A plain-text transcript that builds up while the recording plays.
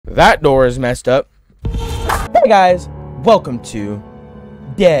That door is messed up. Hey guys, welcome to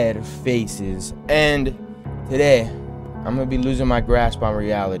Dead Faces, and today I'm gonna be losing my grasp on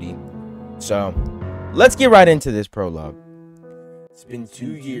reality. So let's get right into this prologue. It's been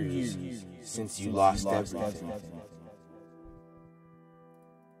 2 years since you lost everything.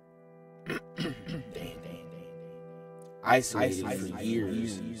 Isolated for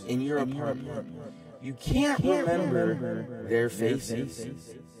years in your apartment, you can't remember their faces.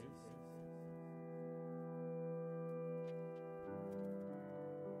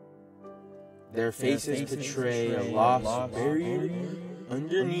 Their faces portray a lost buried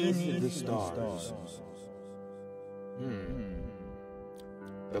underneath the stars.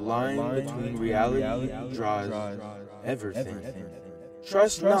 The line between reality draws everything.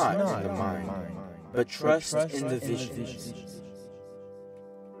 Trust not in the mind, but trust in the visions.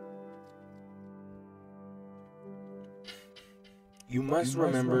 You must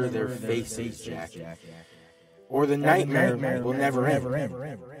remember their faces, Jack, or the nightmare will never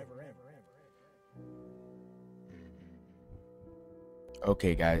end.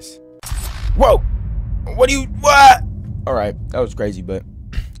 Okay, guys. Whoa! What? Alright, that was crazy, but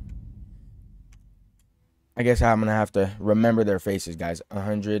I guess I'm gonna have to remember their faces, guys.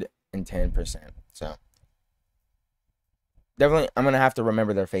 110%. So definitely I'm gonna have to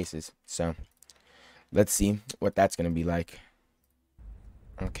remember their faces. So let's see what that's gonna be like.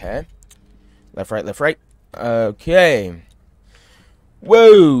 Okay. Left, right, left, right. Okay.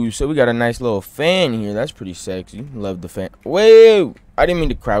 Whoa, so we got a nice little fan here. That's pretty sexy. Love the fan. Whoa, I didn't mean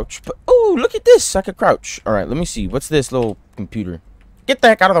to crouch, but oh, look at this. I could crouch. All right, let me see. What's this little computer? Get the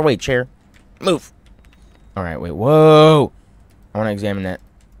heck out of the way, chair. Move. All right, wait. Whoa. I want to examine that.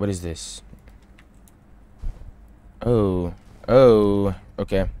 What is this? Oh,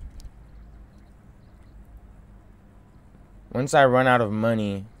 okay. Once I run out of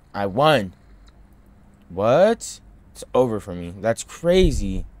money, I won. What? It's over for me. That's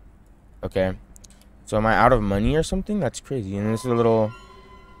crazy. Okay. So am I out of money or something? That's crazy. And this is a little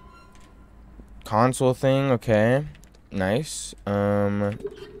console thing. Okay. Nice. Whoa.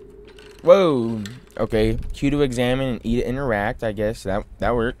 Okay. Q to examine and E to interact. I guess that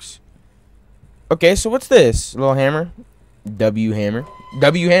works. Okay, so what's this? A little hammer? W hammer.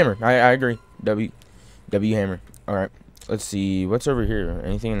 W hammer. I agree. W hammer. Alright. Let's see. What's over here?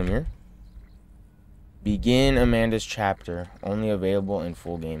 Anything in the mirror? Begin Amanda's chapter. Only available in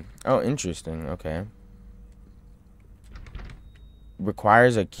full game. Oh, interesting. Okay.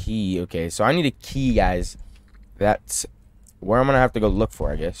 Requires a key. Okay, so I need a key, guys. That's where I'm going to have to go look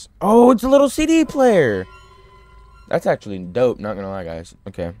for, I guess. Oh, it's a little CD player. That's actually dope. Not going to lie, guys.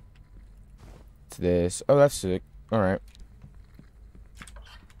 Okay. It's this. Oh, that's sick. All right.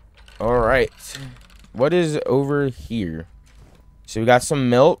 All right. What is over here? So we got some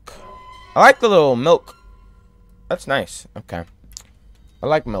milk. I like the little milk. That's nice. Okay. I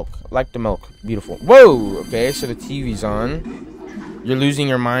like milk. I like the milk. Beautiful. Whoa. Okay, so the TV's on. You're losing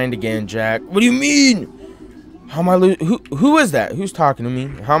your mind again, Jack. What do you mean? How am I losing? Who is that? Who's talking to me?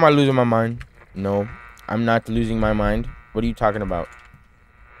 How am I losing my mind? No, I'm not losing my mind. What are you talking about?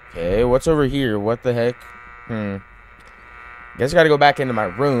 Okay, what's over here? What the heck? Guess I gotta go back into my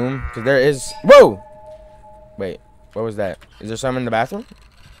room because there is. Whoa. Wait. What was that? Is there something in the bathroom?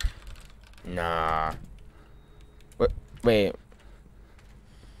 Nah. What? Wait.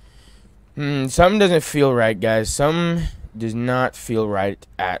 Something doesn't feel right, guys. Something does not feel right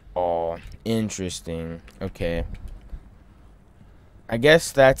at all. Interesting. Okay. I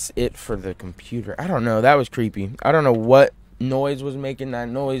guess that's it for the computer. I don't know. That was creepy. I don't know what noise was making that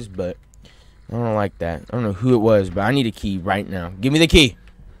noise, but I don't like that. I don't know who it was, but I need a key right now. Give me the key.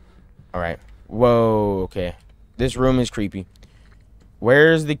 All right. Whoa. Okay. This room is creepy.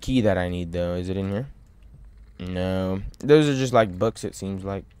 Where's the key that I need, though? Is it in here? No. Those are just, like, books, it seems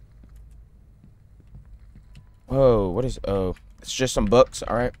like. Whoa, what is... Oh, it's just some books.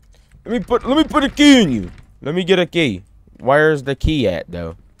 All right. Let me put a key in you. Let me get a key. Where's the key at,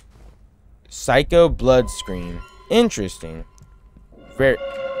 though? Psycho blood screen. Interesting. Very...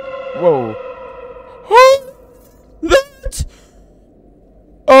 Whoa. That...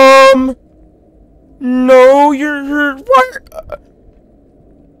 No, you're... What?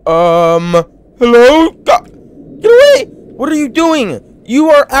 Hello? God, get away! What are you doing? You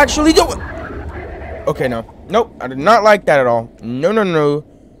are actually doing... Okay, no. Nope, I did not like that at all. No, no, no.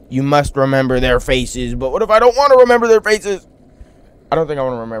 You must remember their faces. But what if I don't want to remember their faces? I don't think I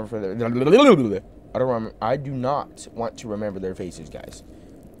want to remember for their... I do not want to remember their faces, guys.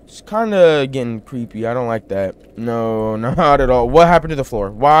 It's kind of getting creepy. I don't like that. No, not at all. What happened to the floor?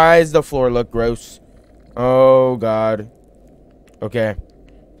 Why does the floor look gross? Oh, God. Okay.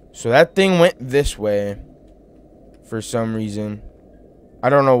 So that thing went this way. For some reason. I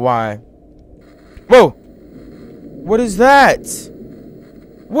don't know why. Whoa! What is that?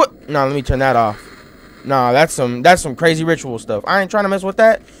 What? No, let me turn that off. Nah, that's some crazy ritual stuff. I ain't trying to mess with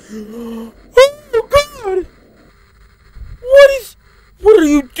that. Oh God! What are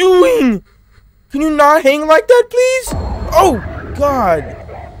you doing? Can you not hang like that, please? Oh God!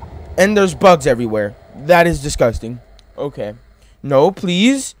 And there's bugs everywhere. That is disgusting. Okay. No,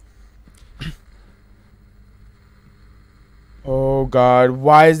 please. Oh God,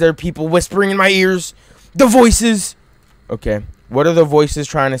 why is there people whispering in my ears? The voices. Okay. What are the voices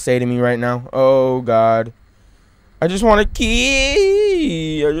trying to say to me right now? Oh God. I just want a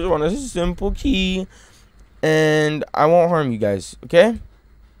key. I just want a simple key. And I won't harm you guys, okay?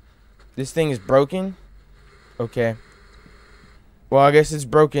 This thing is broken. Okay. Well, I guess it's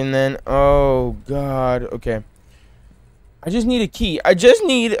broken then. Oh God. Okay. I just need a key. I just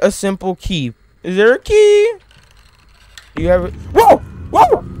need a simple key. Is there a key? Do you have it? Whoa!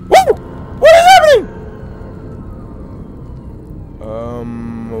 Whoa! Whoa! What is happening?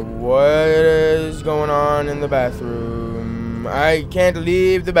 What is going on in the bathroom? I can't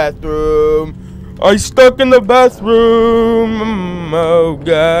leave the bathroom. I'm stuck in the bathroom. Oh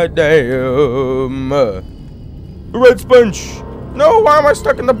God damn. Red sponge. No, why am I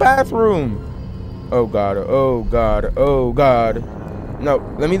stuck in the bathroom? Oh God, oh God, oh God. No,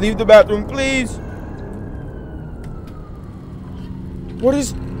 let me leave the bathroom, please. What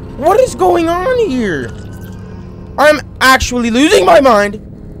is going on here? I'm actually losing my mind.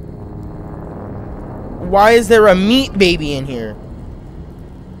 Why is there a meat baby in here?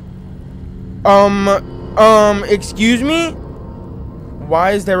 Excuse me?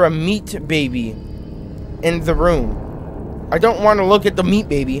 Why is there a meat baby in the room? I don't want to look at the meat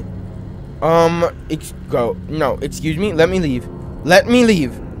baby. Go. No, excuse me. Let me leave. Let me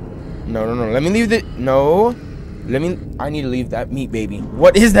leave. No. Let me leave no. I need to leave that meat baby.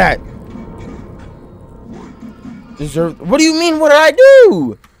 What is that? What do you mean? What did I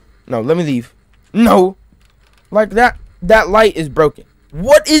do? No, let me leave. No. Like that light is broken.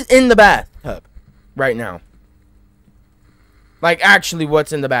 What is in the bathtub right now? Like actually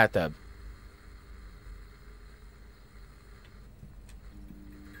what's in the bathtub?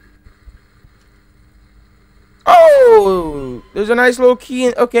 Oh, there's a nice little key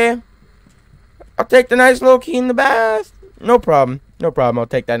in, okay. I'll take the nice little key in the bath. No problem. No problem. I'll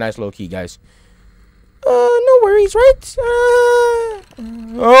take that nice little key, guys. No worries, right?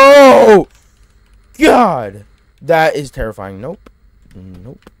 Oh, God. That is terrifying. Nope.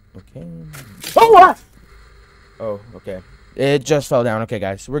 Nope. Okay. Oh, what? Oh, okay. It just fell down. Okay,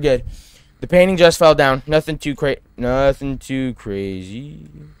 guys. We're good. The painting just fell down. Nothing too crazy.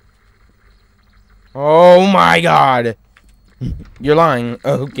 Oh, my God. You're lying.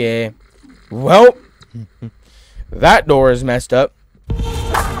 Okay. Well, that door is messed up.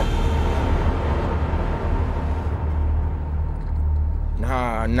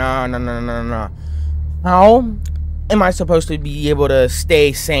 Nah. How am I supposed to be able to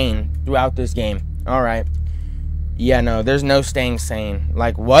stay sane throughout this game? Alright. Yeah, no, there's no staying sane.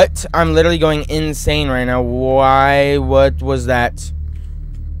 Like, what? I'm literally going insane right now. Why? What was that?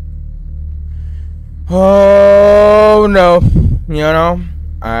 Oh, no. You know?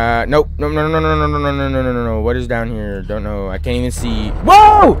 Nope. No. What is down here? Don't know. I can't even see.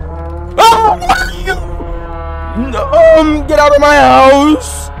 Whoa! Oh, no, get out of my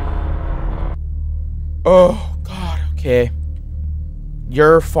house! Oh, God. Okay.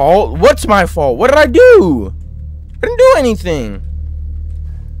 Your fault? What's my fault? What did I do? I didn't do anything.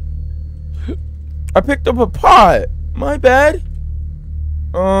 I picked up a pot. My bad.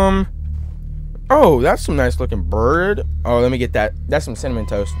 Oh, that's some nice looking bird. Oh, let me get that. That's some cinnamon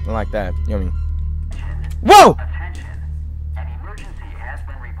toast. I like that. Yummy. Whoa! Attention. An emergency has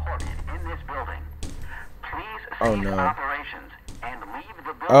been reported in this building. Please cease operations and leave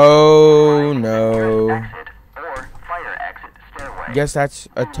the building. Oh no. Exit or fire exit stairway. Guess that's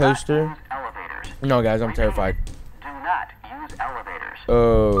a toaster. No, guys, I'm terrified. Do not use elevators.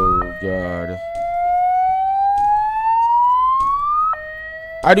 Oh God.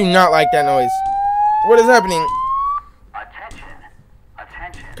 I do not like that noise. What is happening? Attention.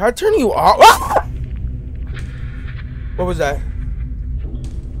 Can I turn you off? Ah! What was that?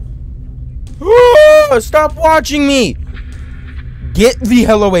 Oh, stop watching me. Get the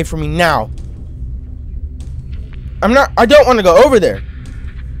hell away from me now. I don't want to go over there.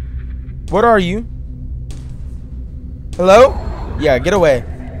 What are you? Hello? Yeah, get away.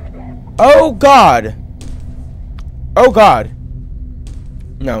 Oh God. Oh God.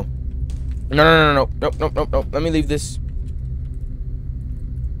 No. No. Nope. Let me leave this.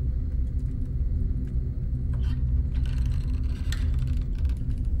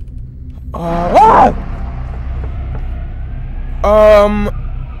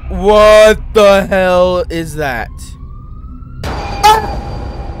 What the hell is that?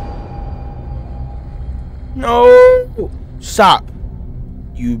 No! Stop.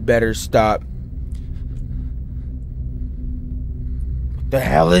 You better stop. What the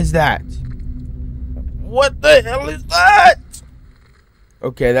hell is that? What the hell is that?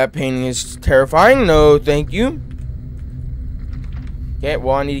 Okay, that painting is terrifying. No, thank you. Okay,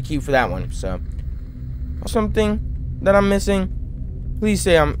 well, I need a key for that one. So, something that I'm missing. Please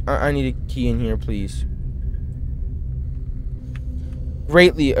say I need a key in here, please.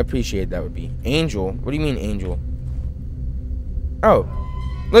 Greatly appreciate that would be. Angel? What do you mean, angel? Oh,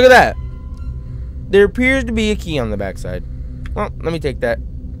 look at that. There appears to be a key on the backside. Well, let me take that.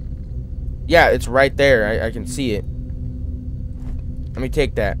 Yeah, it's right there. I can see it. Let me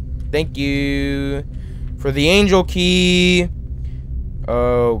take that. Thank you for the angel key.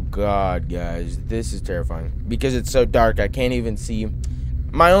 Oh, God, guys. This is terrifying. Because it's so dark, I can't even see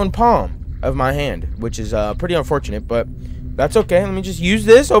my own palm of my hand, which is pretty unfortunate, but that's okay. Let me just use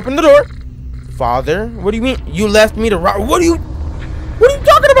this. Open the door. Father, what do you mean? You left me to rot? What are you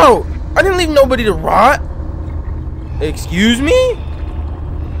talking about? I didn't leave nobody to rot. Excuse me?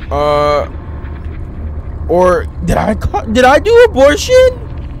 Or did I do abortion?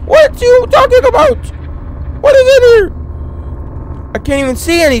 What are you talking about? What is in here? I can't even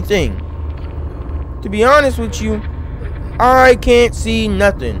see anything. To be honest with you, I can't see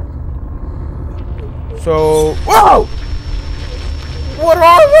nothing. So, whoa! What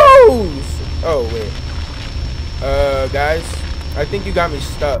are those? Oh, wait. Guys, I think you got me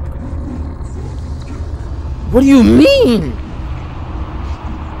stuck. What do you mean?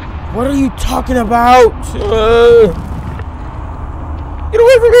 What are you talking about? Get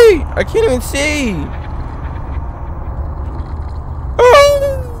away from me! I can't even see.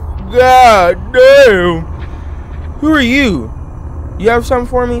 Oh, God damn. Who are you? You have something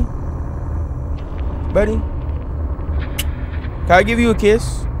for me? Buddy? Can I give you a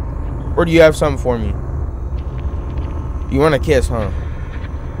kiss? Or do you have something for me? You want a kiss, huh?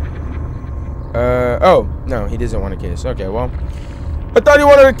 Oh, no, he doesn't want a kiss. Okay, well, I thought he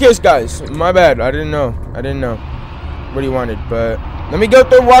wanted a kiss, guys. My bad. I didn't know what he wanted, but let me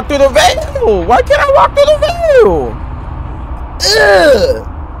walk through the veil. Why can't I walk through the veil? Ugh.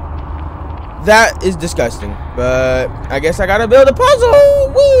 That is disgusting, but I guess I gotta build a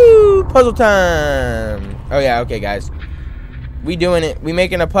puzzle. Woo! Puzzle time. Oh, yeah, okay, guys. We doing it. We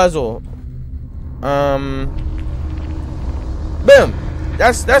making a puzzle. Boom.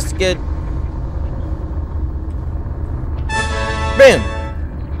 That's good. Bam.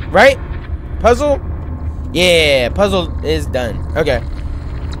 Right? Puzzle? Yeah, puzzle is done. Okay.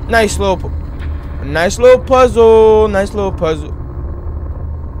 Nice little puzzle. Nice little puzzle.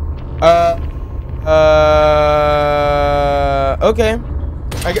 Okay.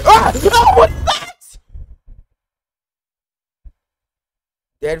 What is that?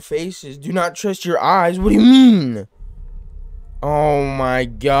 Dead faces. Do not trust your eyes. What do you mean? Oh my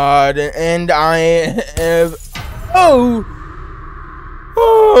God. And I have... Oh.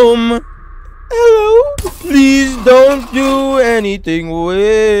 Hello. Please don't do anything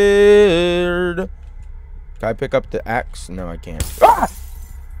weird. Can I pick up the axe? No, I can't. Ah!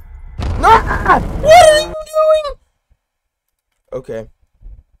 What are you doing? Okay.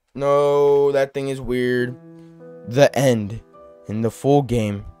 No, that thing is weird. The end. In the full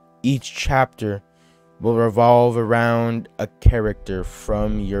game, each chapter will revolve around a character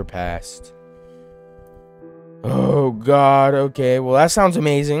from your past. Oh, God. Okay, well, that sounds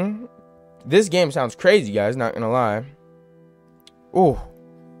amazing. This game sounds crazy, guys. Not gonna lie. Oh.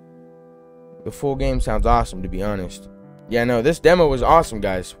 The full game sounds awesome, to be honest. Yeah, no, this demo was awesome,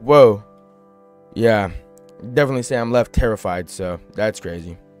 guys. Whoa. Yeah. Definitely say I'm left terrified, so that's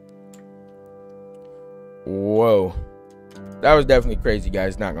crazy. Whoa. That was definitely crazy,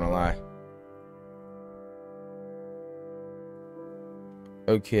 guys. Not gonna lie.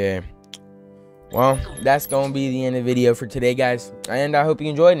 Okay. Well, that's going to be the end of the video for today, guys. And I hope you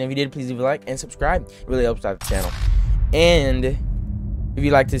enjoyed. And if you did, please leave a like and subscribe. It really helps out the channel. And if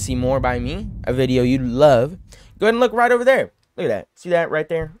you'd like to see more by me, a video you'd love, go ahead and look right over there. Look at that. See that right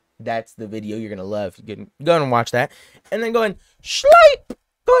there? That's the video you're going to love. Go ahead and watch that. And then go ahead and slap.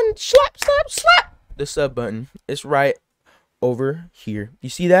 Go ahead and slap the sub button. It's right over here. You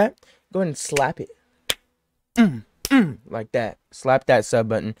see that? Go ahead and slap it. Like that. Slap that sub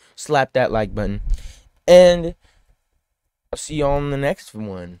button. Slap that like button. And I'll see you on the next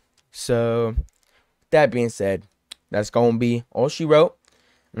one. So, that being said, that's going to be all she wrote.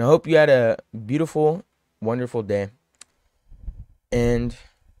 And I hope you had a beautiful, wonderful day. And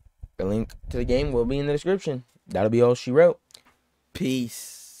The link to the game will be in the description. That'll be all she wrote.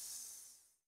 Peace.